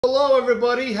Hello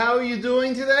everybody, how are you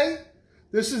doing today?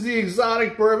 This is the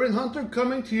Exotic Bourbon Hunter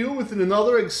coming to you with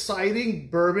another exciting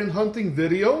bourbon hunting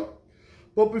video.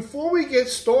 But before we get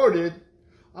started,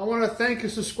 I want to thank a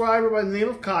subscriber by the name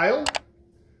of Kyle.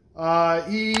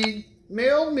 He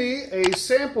mailed me a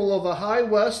sample of a High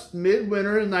West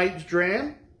Midwinter Night's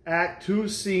Dram Act 2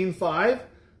 Scene 5.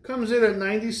 Comes in at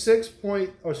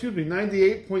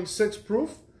 98.6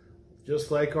 proof,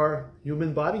 just like our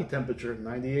human body temperature,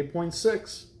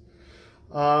 98.6.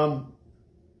 I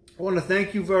want to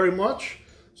thank you very much.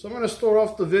 So I'm going to start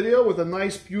off the video with a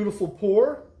nice beautiful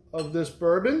pour of this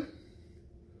bourbon.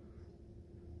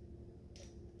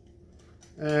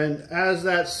 And as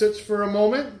that sits for a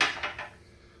moment,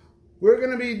 we're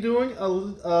going to be doing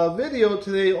a video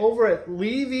today over at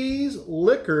Levee's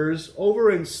Liquors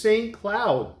over in St.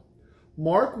 Cloud.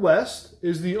 Mark West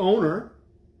is the owner,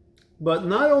 but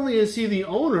not only is he the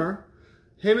owner,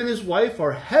 him and his wife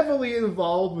are heavily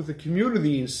involved with the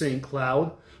community in St.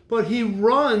 Cloud, but he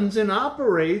runs and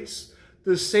operates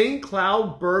the St.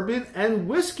 Cloud Bourbon and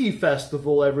Whiskey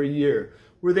Festival every year,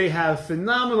 where they have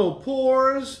phenomenal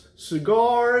pours,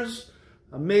 cigars,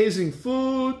 amazing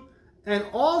food, and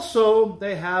also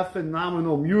they have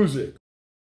phenomenal music.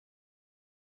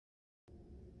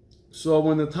 So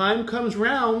when the time comes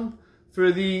round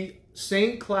for the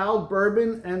St. Cloud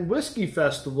Bourbon and Whiskey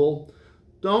Festival,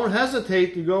 don't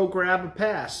hesitate to go grab a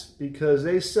pass because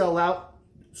they sell out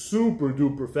super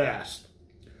duper fast.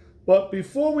 But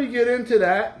before we get into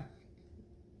that,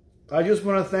 I just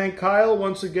want to thank Kyle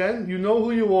once again. You know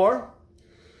who you are.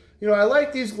 You know, I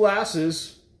like these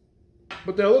glasses,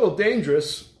 but they're a little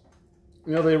dangerous.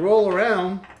 You know, they roll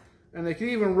around and they can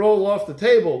even roll off the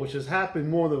table, which has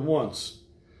happened more than once.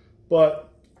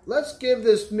 But let's give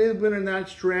this Midwinter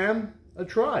Night's Dram a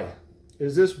try.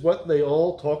 Is this what they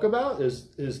all talk about? Is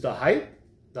the hype?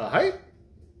 The hype?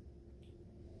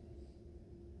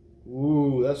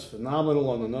 Ooh, that's phenomenal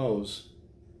on the nose.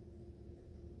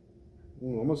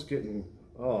 Ooh, almost getting,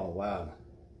 oh wow.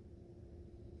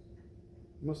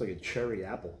 Almost like a cherry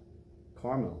apple.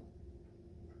 Caramel.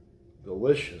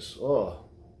 Delicious. Oh.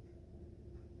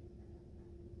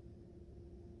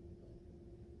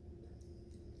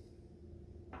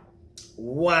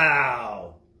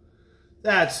 Wow.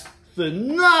 That's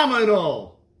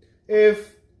phenomenal.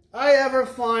 If I ever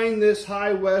find this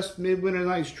High West Midwinter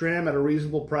Night's Dram at a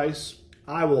reasonable price,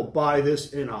 I will buy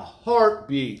this in a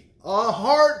heartbeat. A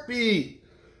heartbeat.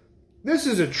 This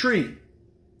is a treat.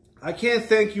 I can't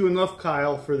thank you enough,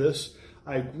 Kyle, for this.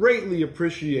 I greatly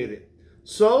appreciate it.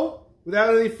 So,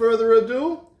 without any further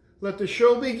ado, let the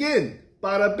show begin.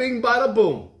 Bada bing, bada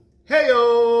boom.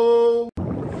 Heyo!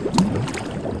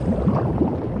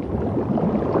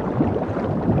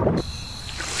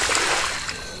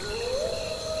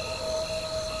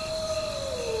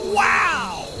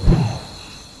 Wow!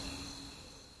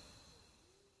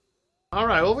 All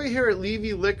right, over here at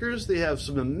Levee Liquors, they have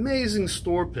some amazing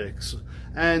store picks.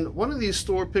 And one of these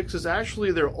store picks is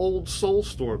actually their Old Soul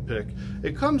store pick.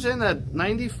 It comes in at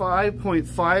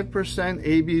 95.5%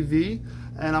 ABV.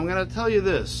 And I'm going to tell you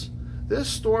this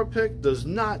store pick does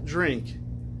not drink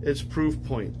its proof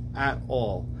point at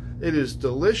all. It is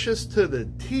delicious to the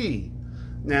T.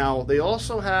 Now, they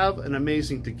also have an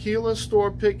amazing tequila store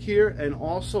pick here and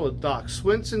also a Doc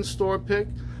Swinson store pick.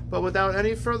 But without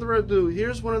any further ado,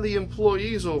 here's one of the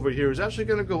employees over here who's actually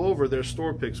going to go over their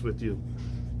store picks with you.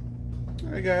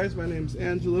 Alright guys, my name's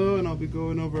Angelo and I'll be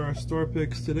going over our store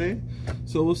picks today.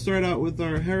 So we'll start out with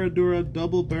our Herradura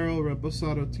Double Barrel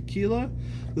Reposado Tequila.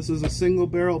 This is a single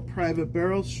barrel private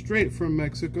barrel straight from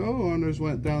Mexico. Owners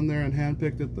went down there and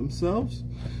handpicked it themselves.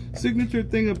 Signature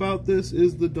thing about this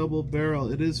is the double barrel.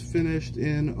 It is finished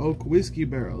in oak whiskey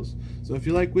barrels. So if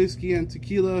you like whiskey and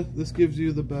tequila, this gives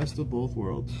you the best of both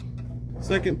worlds.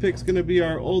 Second pick's going to be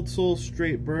our Old Soul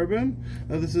Straight Bourbon.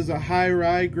 Now this is a high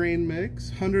rye grain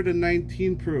mix,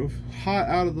 119 proof, hot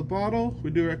out of the bottle. We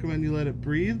do recommend you let it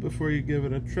breathe before you give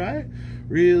it a try.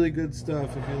 Really good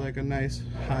stuff if you like a nice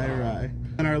high rye.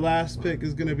 And our last pick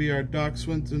is going to be our Doc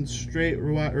Swinson Straight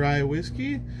Rye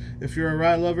Whiskey. If you're a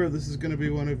rye lover, this is going to be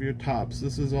one of your tops.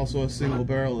 This is also a single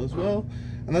barrel as well,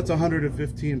 and that's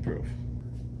 115 proof.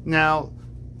 Now,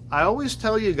 I always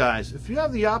tell you guys, if you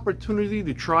have the opportunity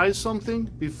to try something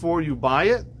before you buy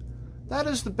it, that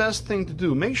is the best thing to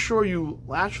do. Make sure you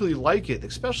actually like it,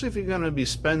 especially if you're going to be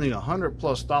spending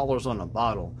 $100+ on a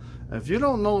bottle. If you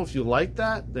don't know if you like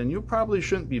that, then you probably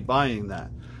shouldn't be buying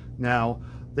that. Now,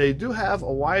 they do have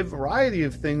a wide variety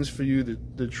of things for you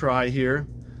to try here.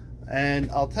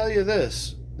 And I'll tell you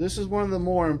this is one of the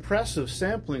more impressive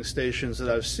sampling stations that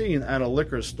I've seen at a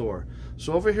liquor store.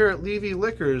 So over here at Levee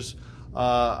Liquors,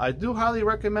 I do highly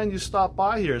recommend you stop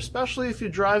by here, especially if you're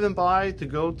driving by to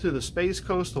go to the Space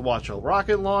Coast to watch a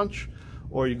rocket launch,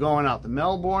 or you're going out to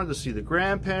Melbourne to see the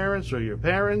grandparents or your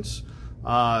parents.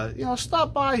 You know,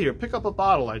 stop by here, pick up a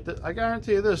bottle. I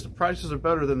guarantee you this, the prices are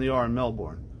better than they are in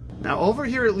Melbourne. Now over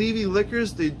here at Levee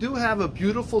Liquors, they do have a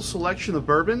beautiful selection of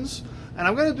bourbons, and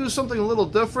I'm going to do something a little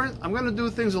different. I'm going to do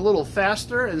things a little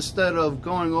faster instead of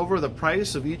going over the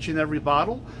price of each and every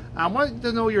bottle. I want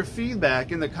to know your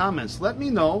feedback in the comments. Let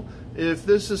me know if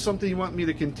this is something you want me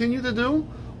to continue to do,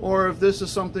 or if this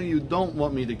is something you don't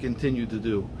want me to continue to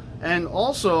do. And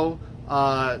also,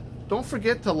 don't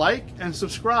forget to like and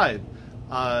subscribe.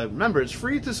 Remember, it's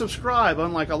free to subscribe,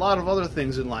 unlike a lot of other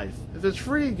things in life. If it's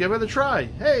free, give it a try.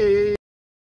 Hey!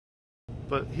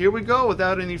 But here we go,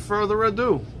 without any further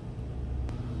ado.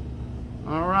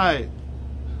 Alright.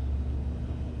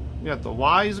 We got the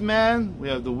Wise Man. We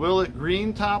have the Willet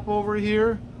Green Top over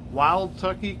here. Wild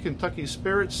Kentucky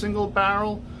Spirit Single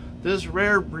Barrel. This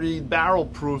rare breed barrel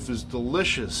proof is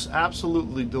delicious.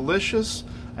 Absolutely delicious.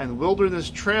 And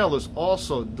Wilderness Trail is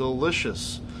also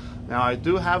delicious. Now I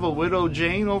do have a Widow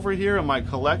Jane over here in my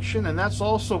collection, and that's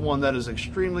also one that is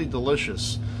extremely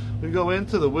delicious. We go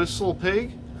into the Whistle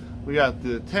Pig. We got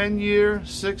the 10-year,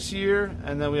 6-year,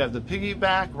 and then we have the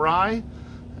Piggyback Rye,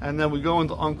 and then we go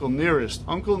into Uncle Nearest.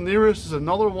 Uncle Nearest is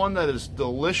another one that is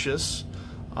delicious.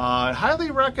 I highly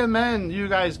recommend you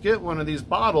guys get one of these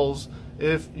bottles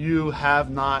if you have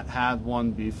not had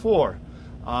one before.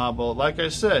 But like I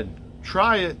said,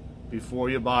 try it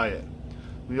before you buy it.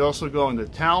 We also go into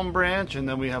Town Branch, and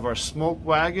then we have our Smoke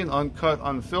Wagon, uncut,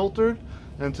 unfiltered,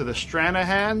 into the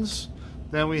Stranahans.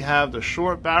 Then we have the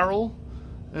Short Barrel,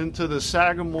 into the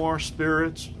Sagamore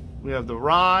Spirits. We have the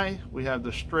Rye, we have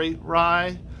the Straight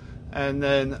Rye, and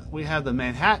then we have the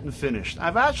Manhattan Finished.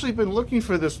 I've actually been looking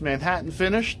for this Manhattan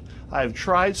Finished. I've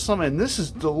tried some, and this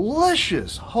is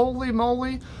delicious. Holy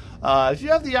moly. If you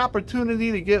have the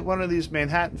opportunity to get one of these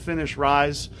Manhattan Finished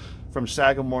Ryes from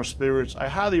Sagamore Spirits, I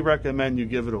highly recommend you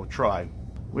give it a try.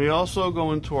 We also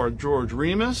go into our George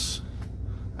Remus,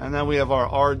 and then we have our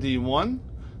RD1.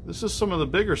 This is some of the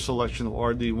bigger selection of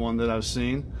RD1 that I've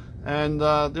seen, and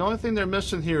the only thing they're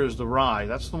missing here is the Rye.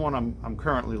 That's the one I'm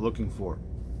currently looking for.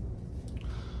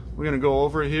 We're going to go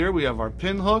over here. We have our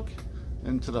Pinhook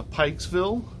into the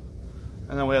Pikesville,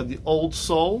 and then we have the Old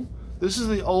Soul. This is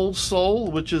the Old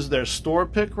Soul, which is their store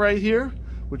pick right here,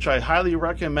 which I highly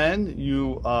recommend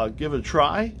you give a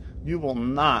try. You will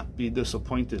not be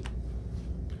disappointed.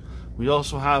 We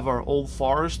also have our Old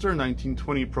Forester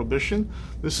 1920 Prohibition.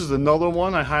 This is another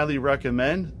one I highly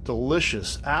recommend.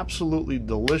 Delicious, absolutely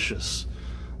delicious.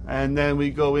 And then we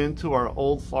go into our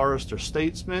Old Forester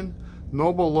Statesman.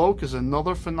 Noble Oak is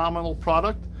another phenomenal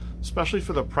product, especially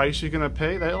for the price you're going to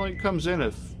pay. That only comes in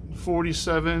at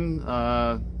 47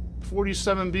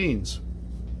 beans.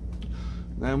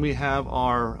 Then we have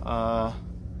our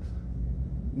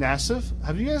Nassif.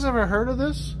 Have you guys ever heard of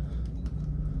this?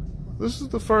 This is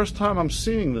the first time I'm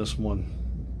seeing this one.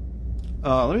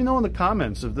 Let me know in the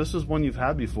comments if this is one you've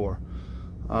had before.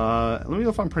 Let me know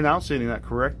if I'm pronouncing that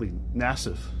correctly.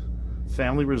 Nassif.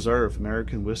 Family Reserve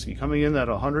American Whiskey, coming in at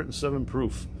 107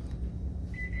 proof.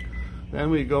 Then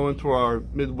we go into our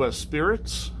Midwest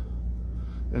Spirits,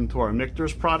 into our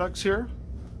Michter's products here.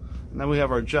 And then we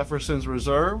have our Jefferson's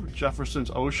Reserve,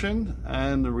 Jefferson's Ocean,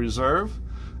 and the Reserve.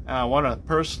 And I want to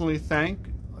personally thank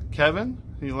Kevin.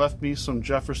 He left me some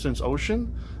Jefferson's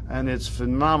Ocean, and it's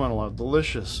phenomenal,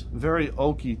 delicious, very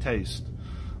oaky taste.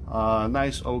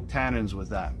 Nice oak tannins with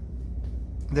that.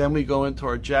 Then we go into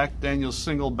our Jack Daniel's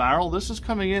Single Barrel. This is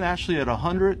coming in actually at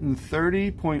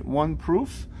 130.1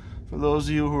 proof. For those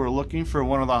of you who are looking for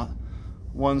one of the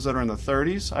ones that are in the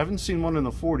 30s. I haven't seen one in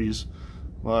the 40s.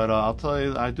 But I'll tell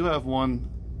you, I do have one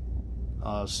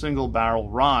single barrel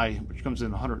rye, which comes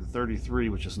in 133,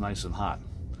 which is nice and hot.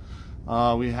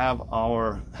 We have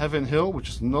our Heaven Hill, which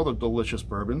is another delicious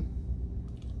bourbon.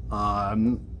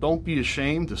 Don't be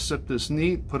ashamed to sip this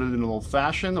neat, put it in an old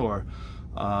fashioned, or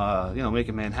you know, make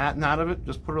a Manhattan out of it.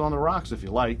 Just put it on the rocks if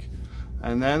you like.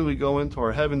 And then we go into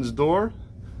our Heaven's Door,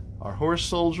 our Horse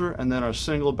Soldier, and then our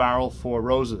single barrel Four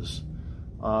Roses.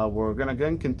 We're going to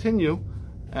again continue,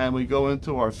 and we go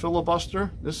into our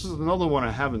Filibuster. This is another one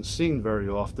I haven't seen very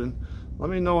often. Let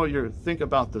me know what you think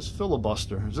about this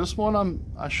Filibuster. Is this one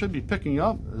I should be picking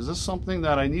up? Is this something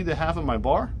that I need to have in my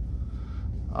bar?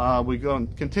 We go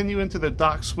and continue into the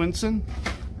Doc Swinson.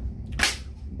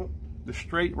 The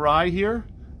straight rye here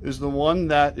is the one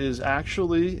that is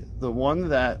actually the one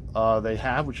that they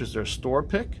have, which is their store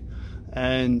pick.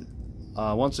 And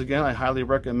once again, I highly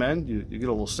recommend you get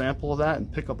a little sample of that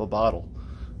and pick up a bottle.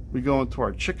 We go into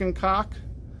our Chicken Cock,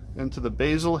 into the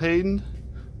Basil Hayden,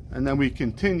 and then we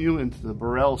continue into the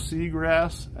Burrell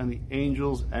Seagrass and the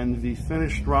Angel's Envy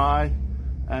Finished Rye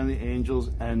and the Angel's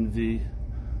Envy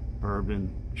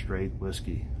Bourbon Straight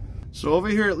Whiskey. So over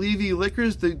here at Levee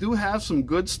Liquors, they do have some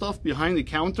good stuff behind the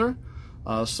counter.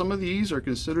 Some of these are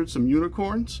considered some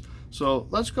unicorns. So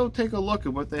let's go take a look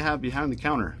at what they have behind the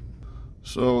counter.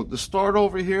 So to start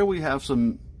over here, we have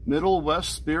some Middle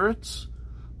West spirits.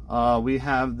 We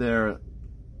have their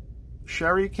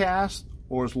Sherry Cask,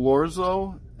 Ors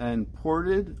Lorzo, and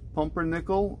Ported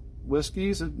Pumpernickel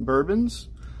whiskeys and bourbons.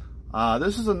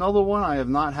 This is another one I have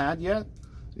not had yet.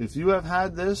 If you have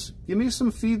had this, give me some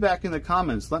feedback in the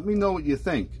comments. Let me know what you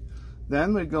think.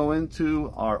 Then we go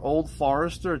into our Old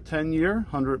Forester 10-year,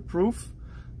 100 proof.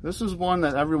 This is one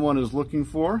that everyone is looking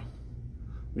for.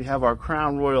 We have our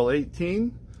Crown Royal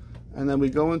 18. And then we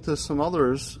go into some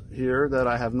others here that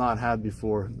I have not had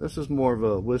before. This is more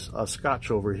of a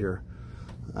Scotch over here.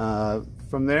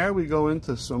 From there we go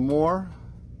into some more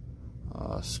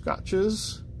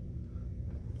Scotches.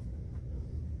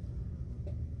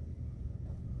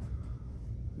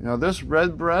 Now this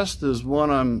Redbreast is one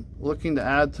I'm looking to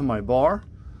add to my bar.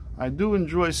 I do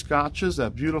enjoy Scotches,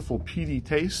 that beautiful peaty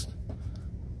taste.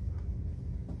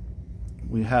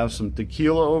 We have some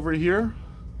tequila over here.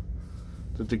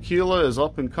 The tequila is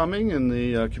up and coming in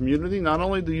the community. Not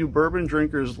only do you bourbon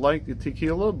drinkers like the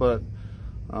tequila, but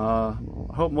I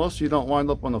hope most of you don't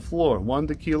wind up on the floor. 1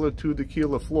 tequila, 2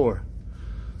 tequila floor.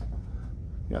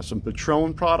 Got some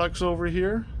Patron products over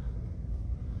here.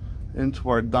 Into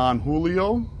our Don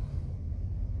Julio.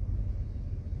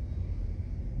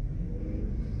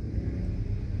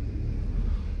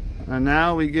 And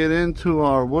now we get into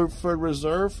our Woodford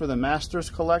Reserve for the Masters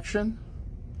Collection.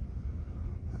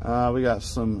 We got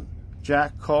some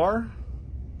Jack Carr.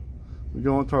 We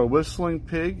go into our Whistling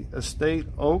Pig Estate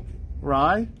Oak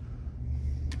Rye.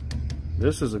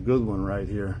 This is a good one right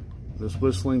here. This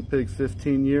Whistling Pig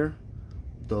 15-year.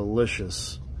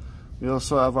 Delicious. We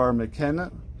also have our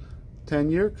McKenna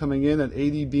 10-year coming in at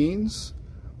 80 beans.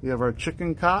 We have our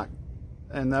Chicken Cock,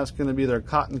 and that's going to be their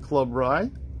Cotton Club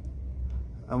Rye.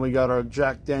 And we got our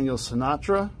Jack Daniel's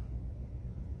Sinatra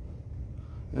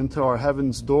into our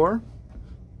Heaven's Door.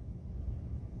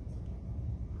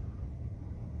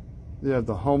 We have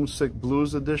the Homesick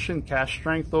Blues Edition, Cash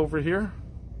Strength over here.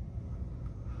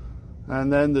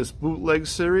 And then this bootleg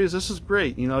series, this is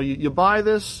great. You know, you buy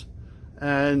this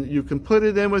and you can put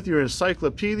it in with your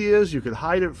encyclopedias. You could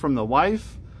hide it from the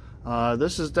wife.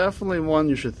 This is definitely one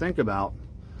you should think about.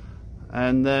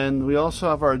 And then we also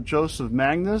have our Joseph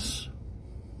Magnus,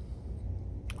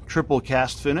 triple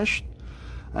cast finished.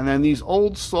 And then these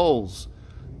Old Souls.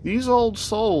 These Old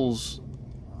Souls,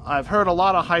 I've heard a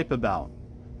lot of hype about.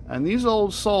 And these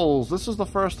Old Souls, this is the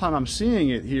first time I'm seeing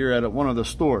it here at one of the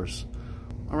stores.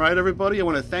 All right, everybody, I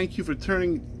want to thank you for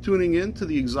tuning in to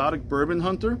the Exotic Bourbon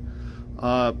Hunter.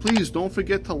 Please don't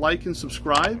forget to like and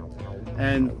subscribe.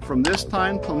 And from this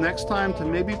time till next time to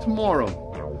maybe tomorrow,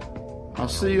 I'll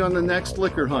see you on the next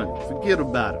liquor hunt. Forget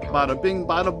about it. Bada bing,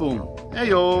 bada boom.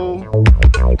 Heyo!